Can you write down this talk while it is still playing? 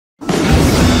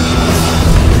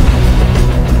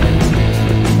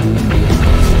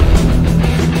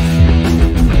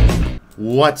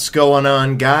What's going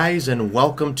on, guys, and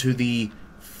welcome to the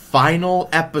final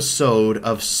episode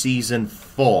of Season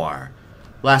 4.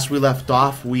 Last we left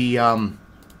off, we,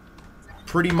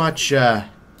 pretty much, a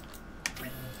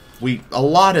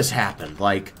lot has happened.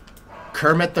 Like,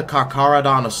 Kermit the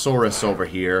Carcharodontosaurus over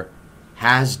here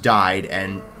has died,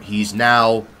 and he's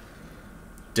now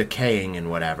decaying and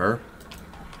whatever.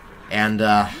 And,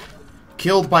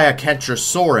 killed by a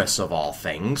Kentrosaurus, of all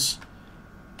things.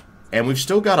 And we've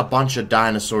still got a bunch of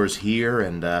dinosaurs here,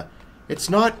 and it's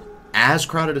not as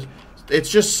crowded. It's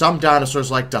just some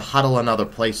dinosaurs like to huddle in other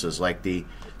places. Like the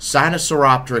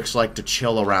Sinosauropteryx like to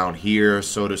chill around here,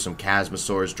 so do some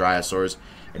Chasmosaurs, Dryosaurs,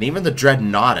 and even the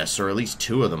Dreadnoughtus, or at least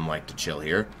two of them like to chill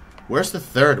here. Where's the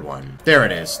third one? There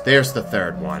it is. There's the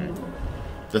third one.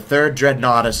 The third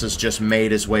Dreadnoughtus has just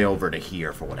made his way over to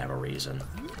here for whatever reason.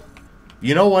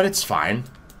 You know what? It's fine.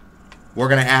 We're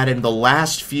going to add in the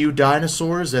last few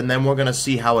dinosaurs, and then we're going to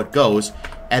see how it goes.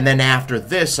 And then after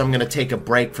this, I'm going to take a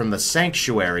break from the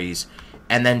sanctuaries,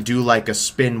 and then do like a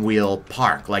spin wheel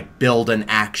park, like build an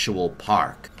actual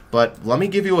park. But let me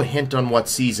give you a hint on what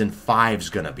Season 5's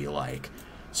going to be like.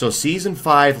 So Season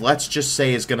 5, let's just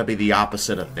say, is going to be the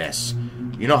opposite of this.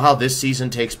 You know how this season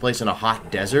takes place in a hot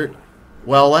desert?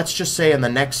 Well, let's just say in the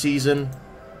next season,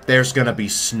 there's going to be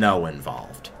snow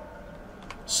involved.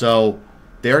 So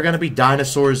there are going to be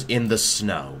dinosaurs in the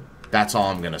snow. That's all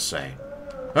I'm going to say.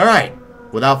 Alright,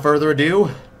 without further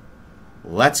ado,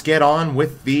 let's get on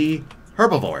with the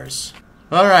herbivores.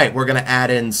 Alright, we're going to add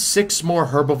in 6 more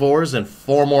herbivores and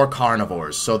 4 more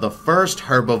carnivores. So the first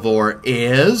herbivore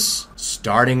is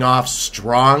starting off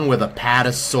strong with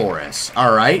Apatosaurus.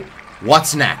 Alright,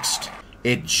 what's next?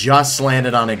 It just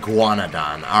landed on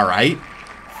Iguanodon. Alright,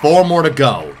 4 more to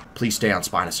go. Please stay on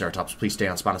Spinoceratops. Please stay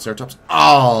on Spinoceratops.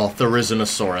 Oh,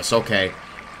 Therizinosaurus. Okay.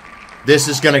 This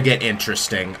is going to get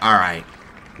interesting. Alright.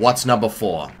 What's number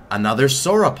 4? Another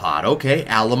sauropod. Okay.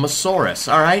 Alamosaurus.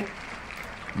 Alright.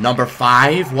 Number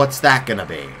 5. What's that going to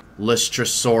be?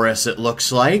 Lystrosaurus, it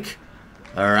looks like.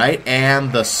 Alright.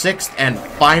 And the 6th and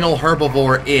final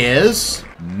herbivore is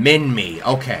Minmi.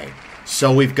 Okay.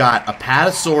 So we've got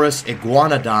Apatosaurus,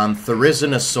 Iguanodon,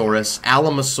 Therizinosaurus,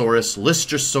 Alamosaurus,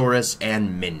 Lystrosaurus,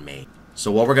 and Minmi.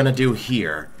 So what we're going to do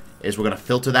here is we're going to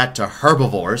filter that to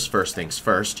herbivores, first things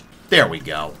first. There we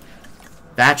go.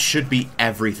 That should be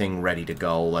everything ready to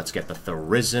go. Let's get the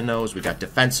Therizinos. We've got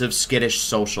defensive, skittish,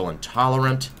 social, and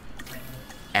tolerant.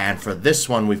 And for this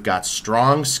one, we've got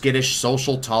strong, skittish,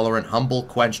 social, tolerant, humble,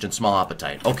 quenched, and small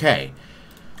appetite. Okay.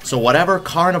 So whatever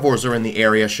carnivores are in the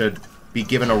area should be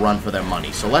given a run for their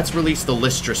money. So let's release the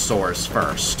Lystrosaurus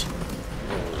first.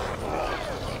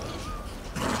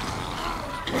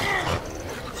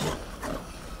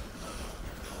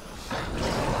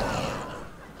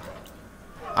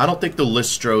 I don't think the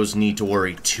Lystros need to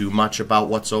worry too much about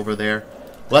what's over there.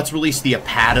 Let's release the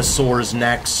Apatosaurs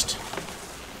next.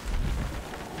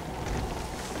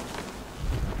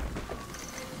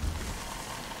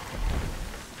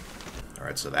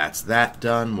 Alright, so that's that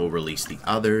done. We'll release the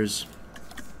others.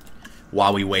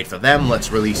 While we wait for them,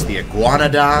 let's release the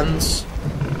Iguanodons.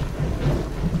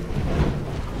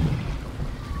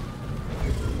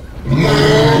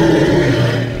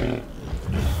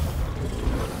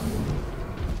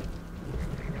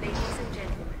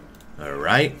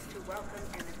 Alright.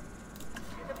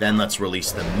 Then let's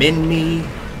release the Minmi.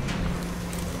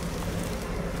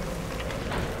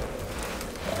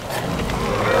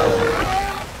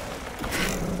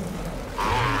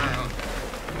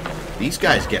 These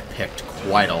guys get picked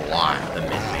quite a lot, the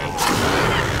Minmi.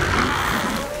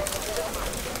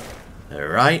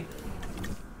 Alright.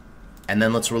 And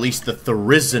then let's release the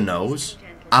Therizinos.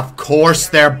 Of course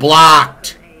they're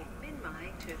blocked!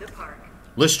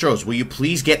 Lystros, will you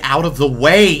please get out of the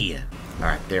way?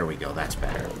 Alright, there we go. That's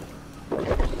better.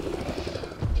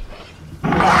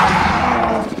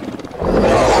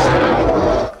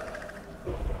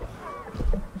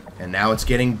 And now it's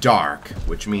getting dark,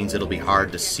 which means it'll be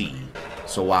hard to see.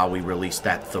 So while we release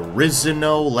that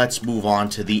Therizino, let's move on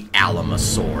to the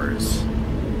Alamosaurs.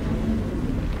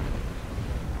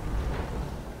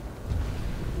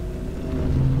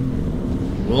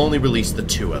 We'll only release the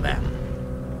 2 of them.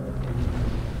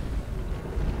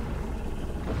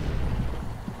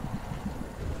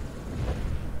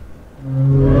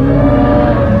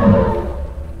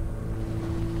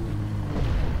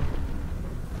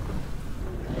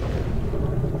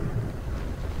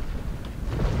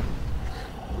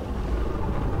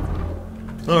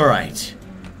 Alright.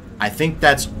 I think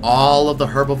that's all of the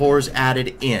herbivores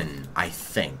added in, I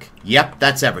think. Yep,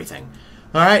 that's everything.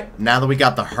 Alright, now that we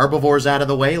got the herbivores out of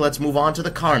the way, let's move on to the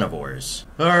carnivores.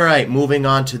 Alright, moving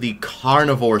on to the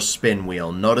carnivore spin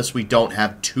wheel. Notice we don't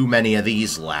have too many of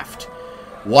these left.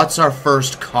 What's our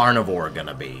first carnivore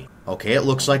gonna be? Okay, it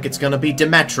looks like it's gonna be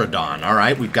Dimetrodon.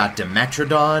 Alright, we've got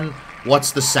Dimetrodon.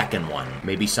 What's the second one?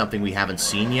 Maybe something we haven't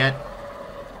seen yet?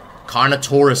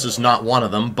 Carnotaurus is not one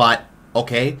of them, but,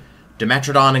 okay.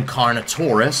 Dimetrodon and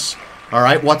Carnotaurus.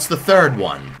 Alright, what's the third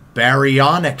one?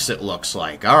 Baryonyx, it looks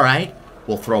like. Alright,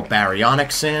 we'll throw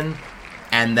Baryonyx in.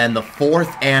 And then the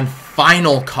fourth and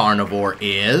final carnivore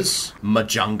is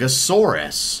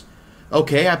Majungasaurus.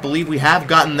 Okay, I believe we have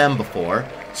gotten them before.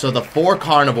 So the four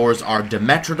carnivores are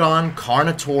Dimetrodon,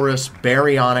 Carnotaurus,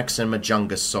 Baryonyx, and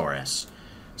Majungasaurus.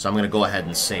 So I'm going to go ahead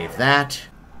and save that.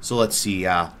 So let's see,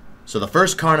 so the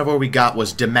first carnivore we got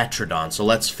was Dimetrodon. So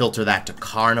let's filter that to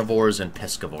carnivores and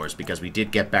piscivores because we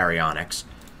did get Baryonyx.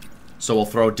 So we'll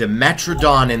throw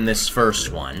Dimetrodon in this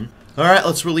first one. Alright,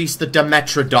 let's release the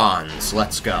Dimetrodons.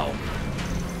 Let's go.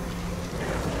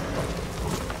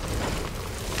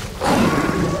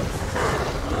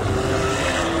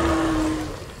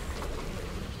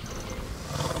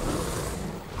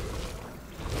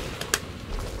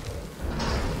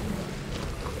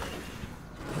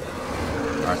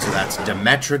 Alright, so that's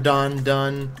Dimetrodon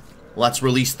done. Let's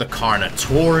release the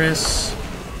Carnotaurus.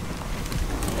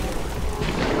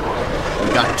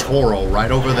 We got Toro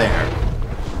right over there.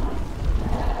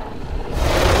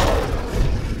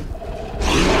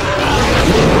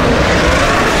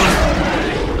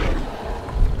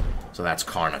 So that's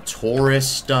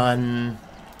Carnotaurus done.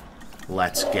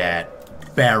 Let's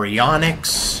get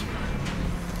Baryonyx.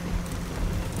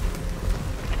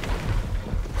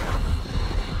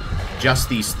 Just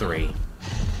these three.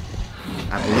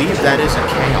 I believe that is a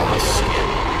Chaos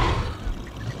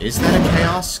skin. Is that a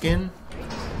Chaos skin?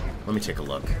 Let me take a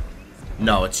look.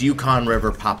 No, it's Yukon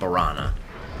River Paparana.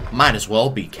 Might as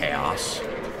well be Chaos.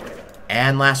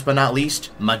 And last but not least,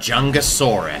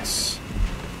 Majungasaurus.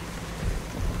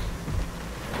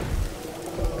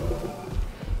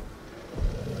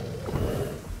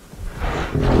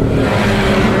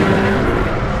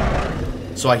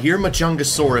 So I hear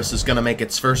Majungasaurus is going to make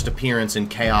its first appearance in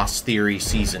Chaos Theory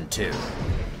Season 2.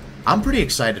 I'm pretty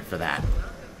excited for that.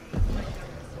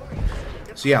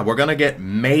 So yeah, we're going to get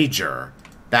Major.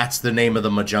 That's the name of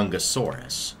the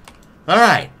Majungasaurus.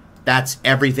 Alright, that's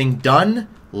everything done.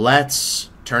 Let's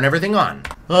turn everything on.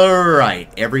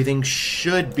 Alright, everything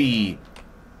should be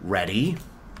ready.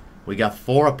 We got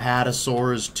 4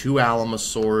 Apatosaurs, 2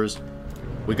 Alamosaurs.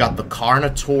 We got the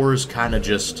Carnotaurs kind of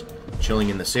just chilling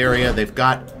in this area.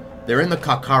 They're in the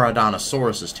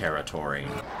Carcharodontosaurus' territory.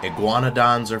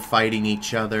 Iguanodons are fighting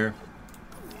each other.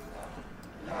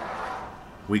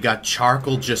 We got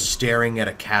Charcoal just staring at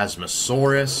a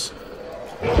Chasmosaurus.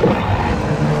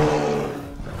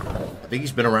 I think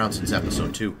he's been around since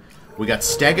episode 2. We got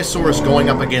Stegosaurus going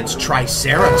up against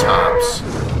Triceratops.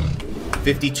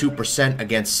 52%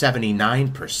 against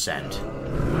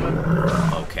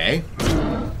 79%. Okay.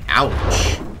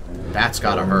 Ouch. That's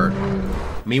gotta hurt.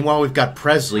 Meanwhile, we've got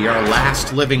Presley, our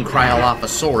last living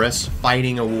Cryolophosaurus,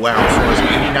 fighting a Wowsaurus.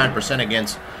 89%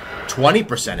 against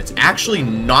 20%. It's actually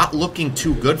not looking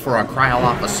too good for our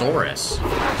Cryolophosaurus.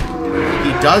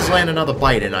 He does land another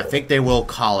bite, and I think they will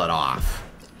call it off.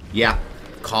 Yeah,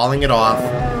 calling it off.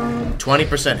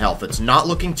 20% health. It's not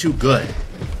looking too good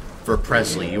for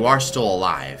Presley. You are still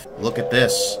alive. Look at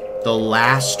this. The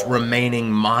last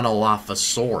remaining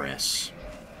Monolophosaurus.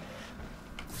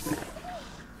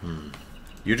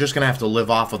 You're just gonna have to live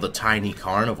off of the tiny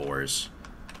carnivores.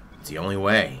 It's the only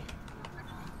way.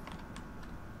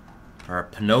 Our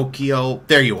Pinocchio...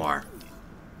 There you are.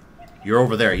 You're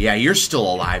over there. Yeah, you're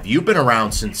still alive. You've been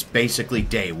around since basically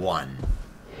day 1.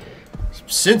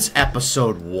 Since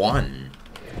episode 1.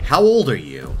 How old are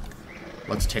you?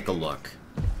 Let's take a look.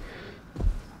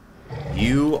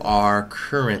 You are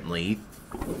currently...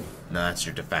 No, that's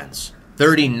your defense.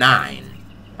 39.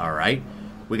 Alright.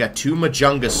 We got 2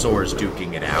 Majungasaurs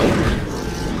duking it out.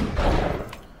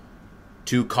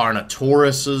 2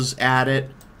 Carnotauruses at it.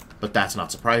 But that's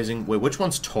not surprising. Wait, which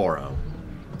one's Toro?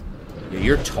 Yeah,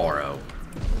 you're Toro.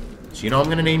 So you know I'm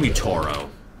going to name you Toro.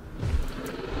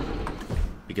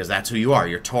 Because that's who you are.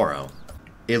 You're Toro.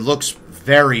 It looks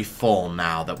very full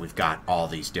now that we've got all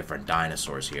these different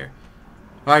dinosaurs here.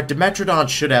 Alright, Dimetrodon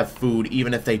should have food,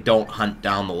 even if they don't hunt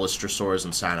down the Lystrosaurs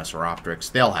and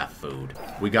Sinosauropteryx. They'll have food.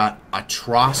 We got a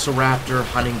Troceraptor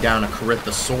hunting down a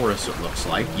Corythosaurus, it looks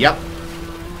like. Yep.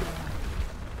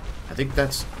 I think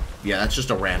that's... Yeah, that's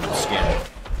just a random skin.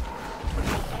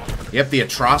 Yep, the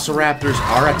Atroceraptors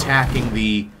are attacking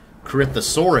the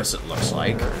Corythosaurus, it looks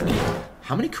like.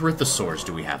 How many Corythosaurs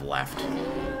do we have left?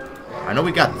 I know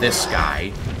we got this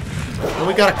guy. Well,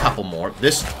 we got a couple more.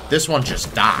 This one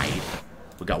just died.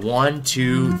 We got 1,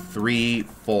 2, 3,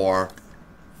 4,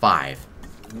 5.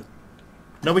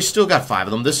 No, we still got 5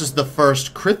 of them. This is the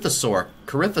first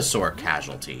Corythosaur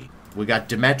casualty. We got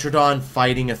Dimetrodon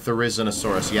fighting a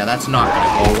Therizinosaurus. Yeah, that's not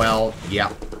gonna go well.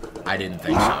 Yep, I didn't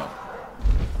think so.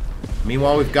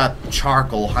 Meanwhile, we've got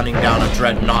Charcoal hunting down a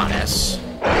Dreadnoughtus.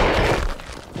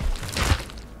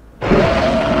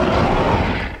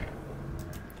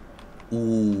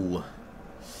 Ooh.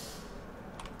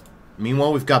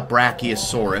 Meanwhile, we've got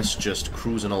Brachiosaurus just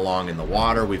cruising along in the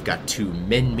water. We've got 2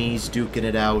 Minmies duking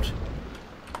it out.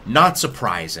 Not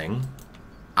surprising.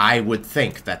 I would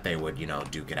think that they would, you know,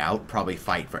 duke it out. Probably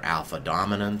fight for alpha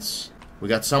dominance. We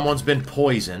got someone's been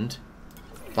poisoned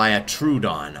by a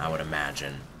Troodon, I would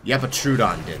imagine. Yep, a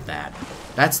Troodon did that.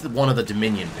 That's one of the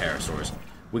Dominion Parasaurs.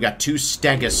 We got 2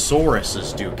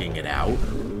 Stegosauruses duking it out.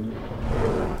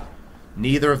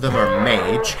 Neither of them are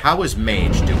Mage. How is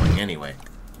Mage doing, anyway?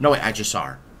 No, wait, I just saw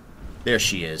her. There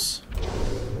she is.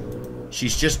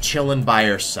 She's just chilling by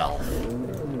herself.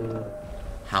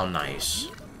 How nice.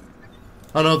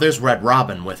 Oh no, there's Red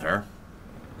Robin with her.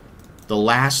 The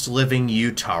last living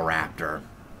Utah Raptor.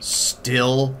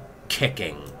 Still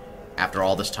kicking after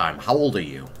all this time. How old are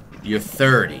you? You're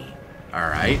 30.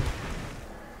 Alright.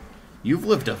 You've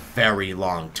lived a very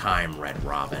long time, Red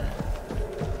Robin.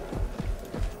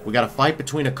 We got a fight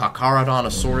between a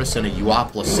Carcharodontosaurus and a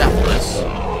Euoplocephalus.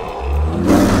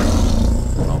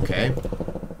 Okay.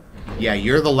 Yeah,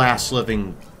 you're the last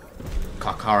living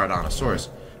Carcharodontosaurus.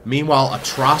 Meanwhile,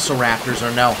 Atrociraptors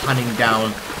are now hunting down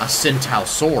a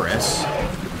Centausaurus.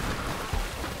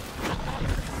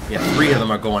 Yeah, 3 of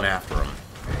them are going after him.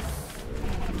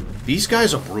 These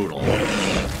guys are brutal.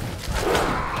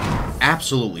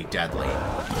 Absolutely deadly.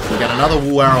 We got another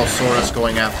Wuerosaurus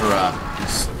going after a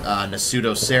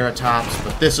Nasutoceratops,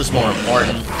 but this is more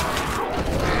important.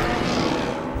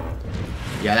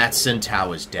 Yeah, that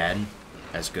Centau is dead.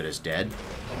 As good as dead.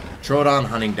 Troodon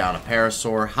hunting down a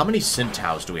Parasaur. How many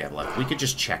Centaurs do we have left? We could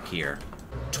just check here.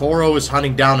 Toro is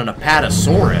hunting down an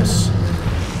Apatosaurus.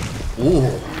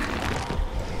 Ooh.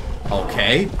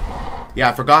 Okay. Yeah,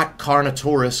 I forgot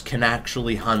Carnotaurus can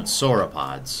actually hunt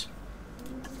sauropods.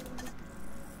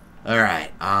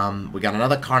 Alright, we got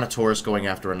another Carnotaurus going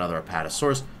after another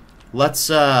Apatosaurus. Let's,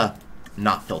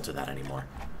 not filter that anymore.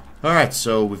 Alright,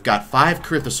 so we've got 5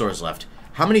 Corythosaurs left.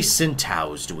 How many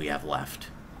Centaurs do we have left?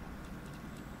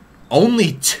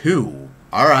 Only 2.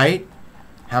 Alright.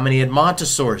 How many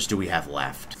Edmontosaurs do we have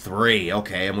left? 3.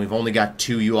 Okay, and we've only got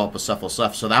 2 Euoplocephalus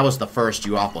left, so that was the first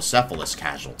Euoplocephalus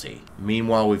casualty.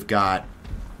 Meanwhile, we've got,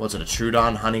 what's it, a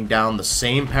Troodon hunting down the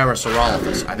same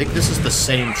Parasaurolophus. I think this is the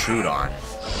same Troodon.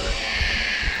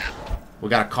 We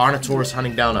got a Carnotaurus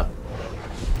hunting down a...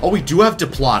 Oh, we do have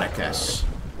Diplodocus.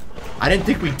 I didn't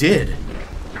think we did.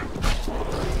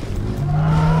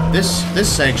 This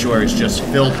sanctuary is just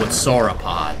filled with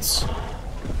sauropods.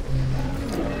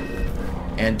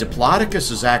 And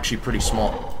Diplodocus is actually pretty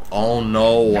small. Oh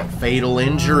no, fatal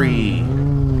injury.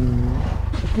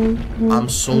 I'm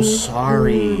so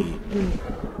sorry.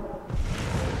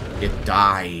 It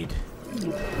died.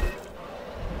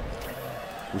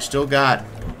 We still got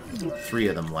 3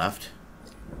 of them left.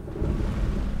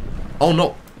 Oh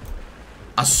no.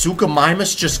 A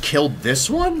Suchomimus just killed this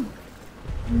one?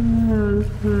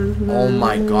 Oh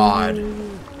my god.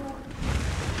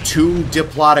 2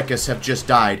 Diplodocus have just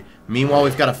died. Meanwhile,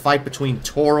 we've got a fight between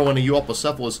Toro and a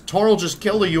Euoplocephalus. Toro just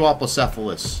killed a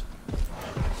Euoplocephalus.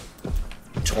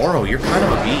 Toro, you're kind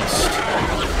of a beast.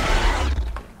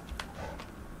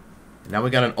 Now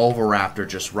we got an Oviraptor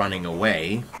just running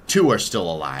away. 2 are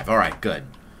still alive. Alright, good.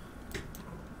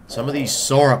 Some of these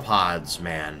sauropods,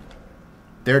 man.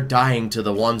 They're dying to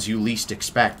the ones you least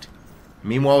expect.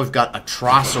 Meanwhile, we've got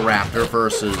Atrociraptor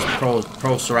versus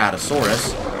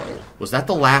Proceratosaurus. Was that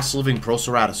the last living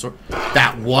Proceratosaurus?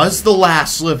 That was the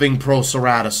last living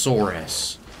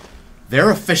Proceratosaurus.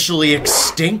 They're officially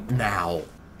extinct now.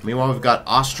 Meanwhile, we've got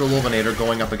Australovenator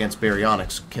going up against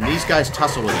Baryonyx. Can these guys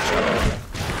tussle with each other?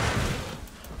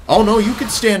 Oh no, you can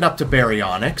stand up to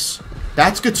Baryonyx.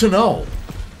 That's good to know.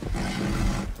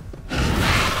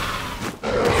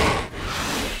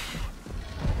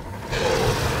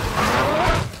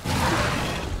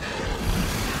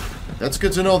 That's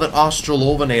good to know that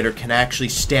Australovenator can actually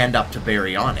stand up to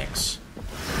Baryonyx.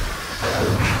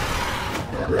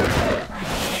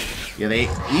 Yeah, they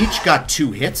each got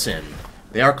 2 hits in.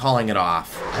 They are calling it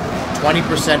off.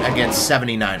 20% against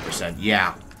 79%.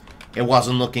 Yeah, it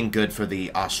wasn't looking good for the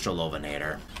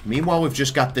Australovenator. Meanwhile, we've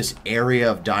just got this area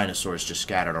of dinosaurs just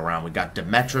scattered around. We got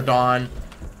Dimetrodon,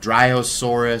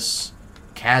 Dryosaurus,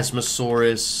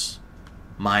 Chasmosaurus,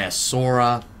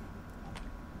 Maiasaura,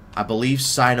 I believe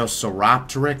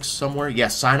Sinosauropteryx somewhere. Yeah,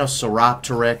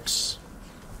 Sinosauropteryx.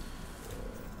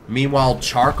 Meanwhile,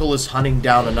 Charcoal is hunting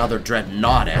down another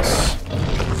Dreadnoughtus.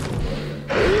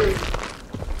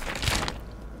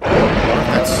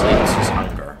 That slates his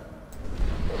hunger.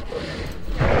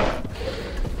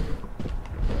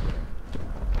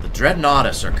 The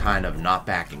Dreadnoughtus are kind of not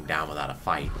backing down without a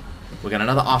fight. We got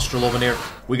another Australopithecus.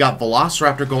 We got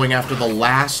Velociraptor going after the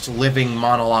last living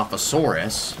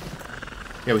Monolophosaurus.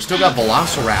 Yeah, we still got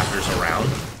Velociraptors around.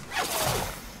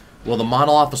 Will the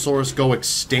Monolophosaurus go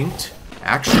extinct?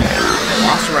 Actually,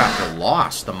 Velociraptor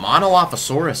lost. The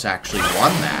Monolophosaurus actually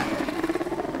won that.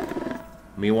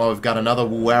 Meanwhile, we've got another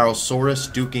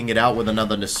Wuerosaurus duking it out with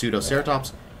another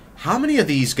Nasutoceratops. How many of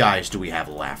these guys do we have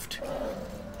left?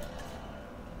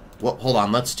 Well, hold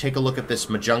on. Let's take a look at this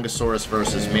Majungasaurus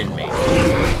versus Minmi.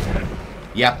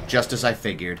 Yep, just as I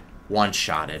figured.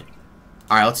 One-shotted.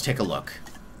 Alright, let's take a look.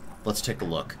 Let's take a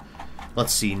look.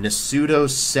 Let's see.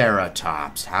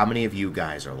 Nasutoceratops. How many of you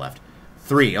guys are left?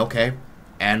 3, okay.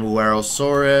 And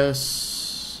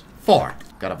Wuerosaurus... 4.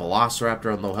 Got a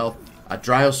Velociraptor on low health. A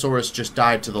Dryosaurus just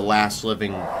died to the last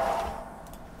living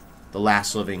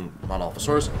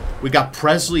Monolophosaurus. We got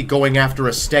Presley going after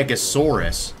a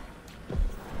Stegosaurus.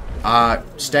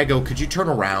 Stego, could you turn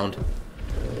around?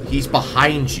 He's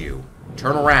behind you.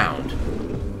 Turn around.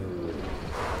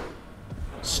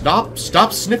 Stop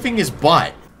sniffing his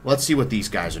butt. Let's see what these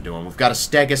guys are doing. We've got a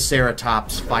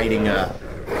Stegoceratops fighting a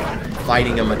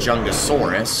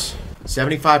Majungasaurus.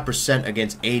 75%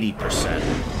 against 80%.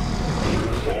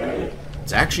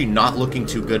 It's actually not looking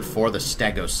too good for the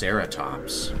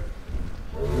Stegoceratops.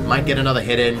 Might get another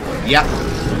hit in. Yep.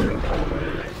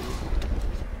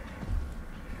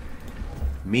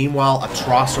 Meanwhile, a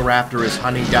Atrociraptor is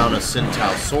hunting down a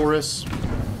Centausaurus.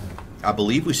 I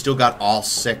believe we still got all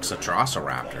 6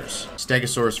 Atrociraptors.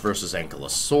 Stegosaurus versus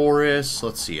Ankylosaurus.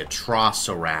 Let's see,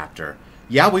 Atrociraptor.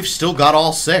 Yeah, we've still got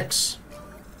all 6.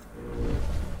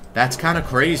 That's kind of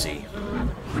crazy.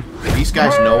 These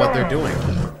guys know what they're doing.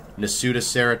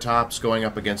 Nasutoceratops going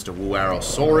up against a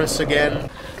Wuerosaurus again.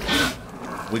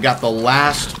 We got the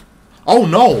last... Oh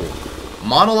no!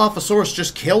 Monolophosaurus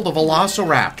just killed a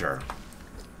Velociraptor.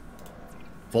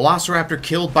 Velociraptor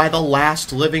killed by the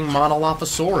last living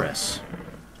Monolophosaurus.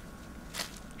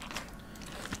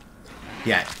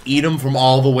 Yeah, eat him from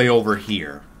all the way over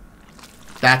here.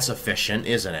 That's efficient,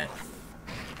 isn't it?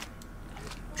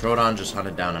 Troodon just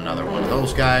hunted down another one of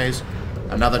those guys.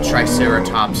 Another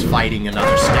Triceratops fighting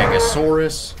another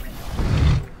Stegosaurus.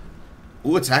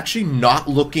 Ooh, it's actually not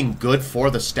looking good for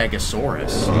the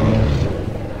Stegosaurus.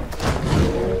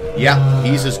 Yep,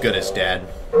 he's as good as dead.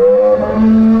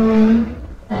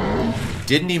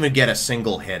 Didn't even get a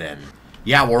single hit in.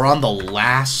 Yeah, we're on the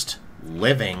last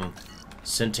living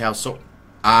Centausaurus.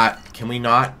 Can we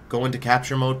not go into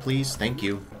capture mode, please? Thank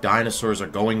you. Dinosaurs are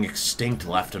going extinct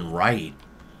left and right.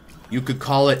 You could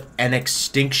call it an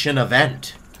extinction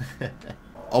event.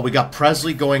 Oh, we got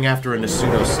Presley going after a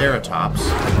Nasutoceratops.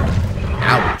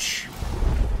 Ouch.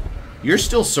 You're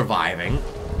still surviving.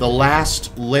 The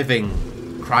last living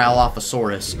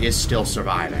Cryolophosaurus is still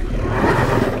surviving.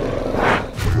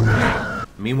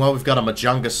 Meanwhile, we've got a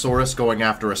Majungasaurus going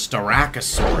after a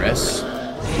Styracosaurus.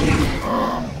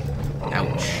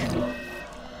 Ouch.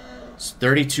 It's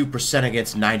 32%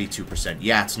 against 92%.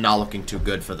 Yeah, it's not looking too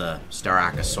good for the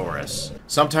Styracosaurus.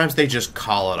 Sometimes they just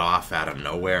call it off out of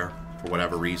nowhere, for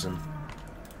whatever reason.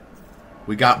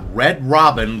 We got Red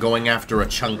Robin going after a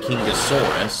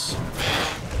Chunkingosaurus.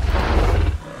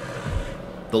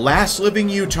 The last living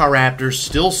Utahraptor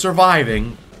still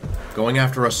surviving, going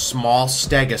after a small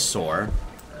Stegosaur.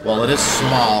 Well, it is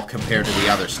small compared to the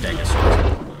other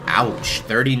Stegosaurs. Ouch,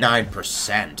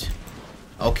 39%.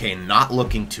 Okay, not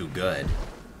looking too good.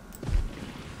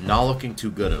 Not looking too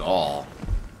good at all.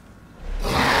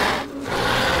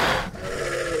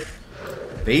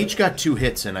 They each got 2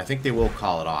 hits in. I think they will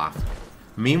call it off.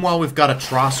 Meanwhile, we've got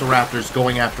Atrociraptors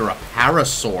going after a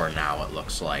Parasaur now, it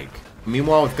looks like.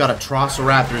 Meanwhile, we've got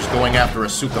Atrociraptors going after a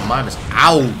Suchomimus.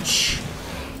 Ouch!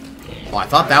 Oh, I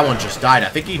thought that one just died. I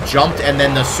think he jumped and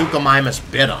then the Suchomimus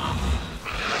bit him.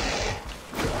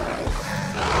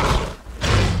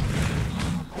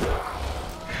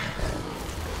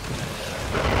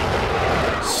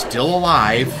 Still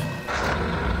alive.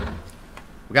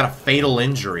 We got a fatal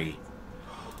injury.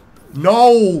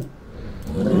 No!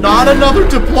 Not another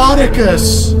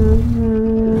Diplodocus!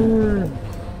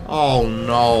 Oh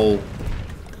no.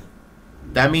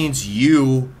 That means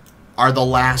you are the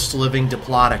last living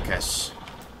Diplodocus.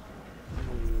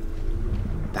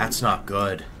 That's not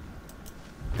good.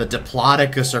 The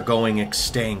Diplodocus are going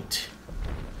extinct.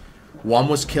 One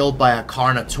was killed by a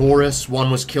Carnotaurus,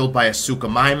 one was killed by a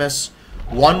Suchomimus,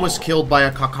 one was killed by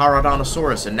a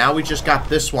Carcharodontosaurus, and now we just got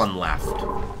this one left.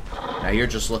 Now you're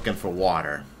just looking for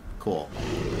water. Cool.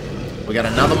 We got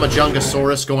another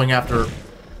Majungasaurus going after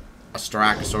a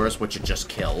Styracosaurus, which it just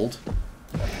killed.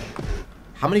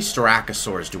 How many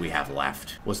Styracosaurs do we have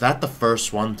left? Was that the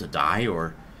first one to die,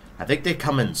 or... I think they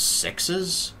come in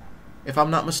 6s, if I'm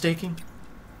not mistaken.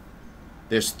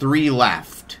 There's 3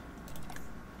 left.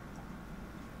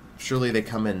 Surely they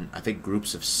come in, I think,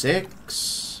 groups of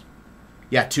 6?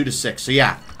 Yeah, 2 to 6. So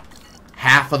yeah,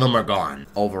 half of them are gone.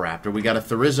 Oviraptor. We got a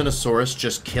Therizinosaurus,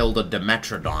 just killed a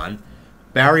Dimetrodon.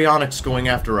 Baryonyx going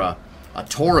after a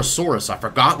Torosaurus. I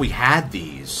forgot we had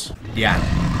these. Yeah.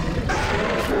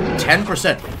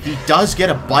 10%. He does get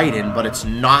a bite in, but it's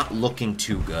not looking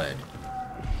too good.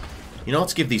 You know,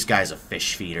 let's give these guys a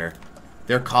fish feeder.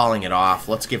 They're calling it off.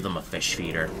 Let's give them a fish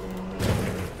feeder.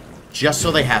 Just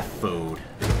so they have food.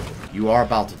 You are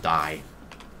about to die.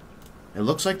 It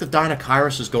looks like the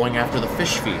Dinochirus is going after the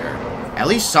fish feeder. At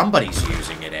least somebody's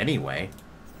using it anyway.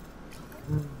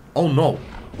 Oh, no.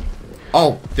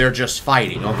 Oh, they're just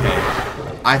fighting. Okay.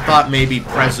 I thought maybe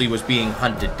Presley was being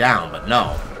hunted down, but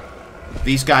no.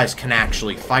 These guys can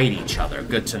actually fight each other.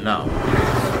 Good to know.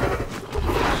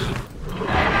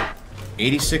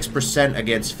 86%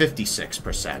 against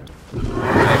 56%.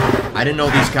 I didn't know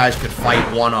these guys could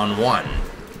fight one-on-one.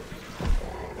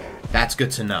 That's good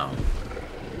to know.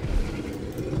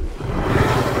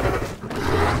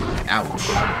 Ouch.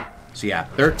 So yeah,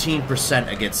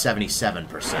 13% against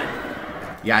 77%.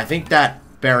 Yeah, I think that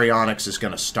Baryonyx is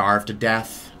going to starve to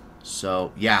death.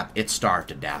 So, yeah, it starved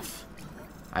to death.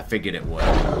 I figured it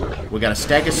would. We got a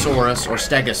Stegosaurus, or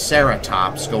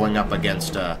Stegoceratops, going up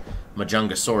against a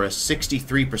Majungasaurus.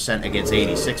 63% against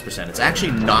 86%. It's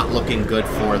actually not looking good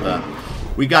for the...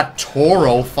 We got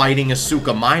Toro fighting a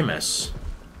Suchomimus.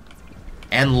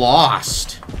 And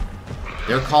lost.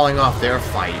 They're calling off their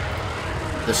fight.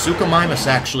 The Suchomimus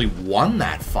actually won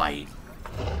that fight.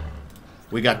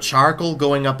 We got Charcoal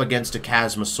going up against a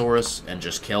Chasmosaurus and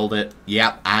just killed it.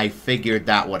 Yep, I figured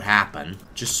that would happen.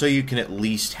 Just so you can at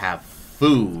least have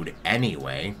food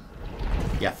anyway.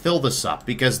 Yeah, fill this up,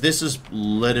 because this is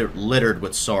littered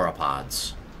with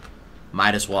sauropods.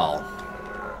 Might as well.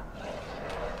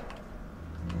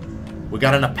 We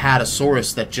got an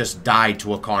Apatosaurus that just died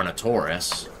to a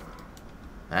Carnotaurus.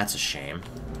 That's a shame.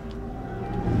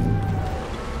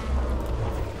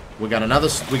 We got a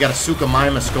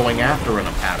Suchomimus going after an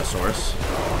Apatosaurus.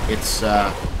 It's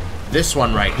this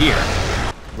one right here.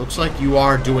 Looks like you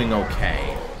are doing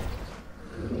okay.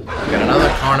 We got another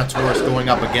Carnotaurus going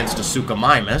up against a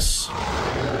Suchomimus.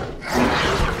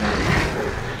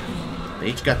 They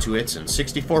each got 2 hits, and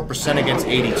 64% against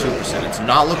 82%. It's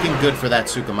not looking good for that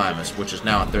Suchomimus, which is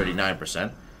now at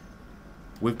 39%.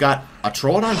 We've got a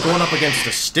Troodon going up against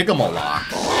a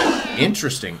Stygimoloch.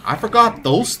 Interesting. I forgot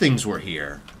those things were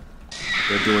here.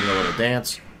 They're doing a little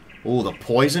dance. Ooh, the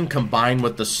poison combined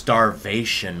with the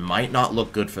starvation might not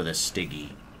look good for this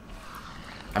Stiggy.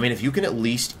 I mean, if you can at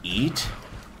least eat...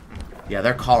 Yeah,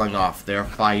 they're calling off their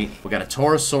fight. We got a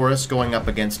Torosaurus going up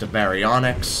against a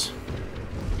Baryonyx.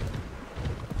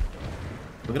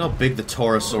 Look at how big the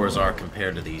Torosaurs are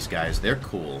compared to these guys. They're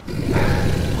cool.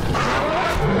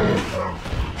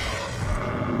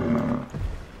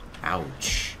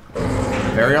 Ouch.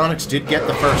 Baryonyx did get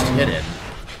the first hit in.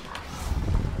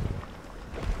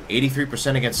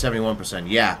 83% against 71%.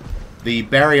 Yeah, the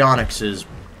Baryonyx is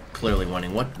clearly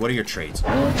winning. What are your traits?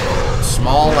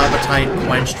 Small, appetite,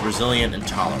 quenched, resilient, and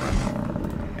tolerant.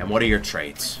 And what are your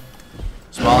traits?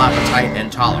 Small appetite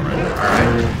and tolerant.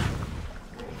 Alright.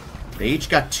 They each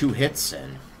got 2 hits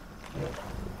in.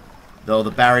 Though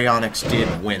the Baryonyx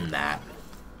did win that.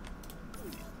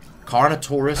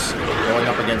 Carnotaurus going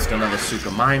up against another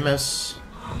Suchomimus.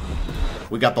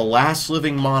 We got the last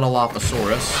living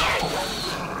Monolophosaurus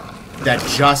that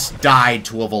just died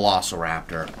to a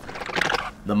Velociraptor.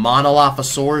 The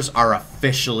Monolophosaurs are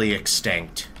officially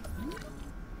extinct.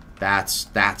 That's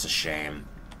a shame.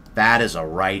 That is a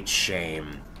right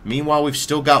shame. Meanwhile, we've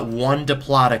still got 1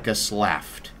 Diplodocus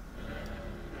left.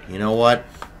 You know what?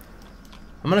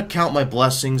 I'm going to count my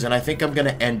blessings, and I think I'm going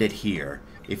to end it here.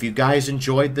 If you guys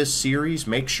enjoyed this series,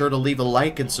 make sure to leave a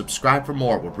like and subscribe for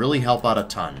more. It would really help out a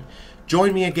ton.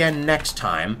 Join me again next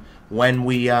time when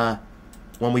we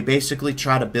basically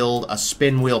try to build a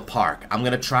spin wheel park. I'm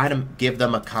going to try to give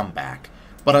them a comeback.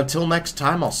 But until next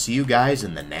time, I'll see you guys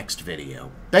in the next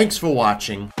video. Thanks for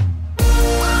watching.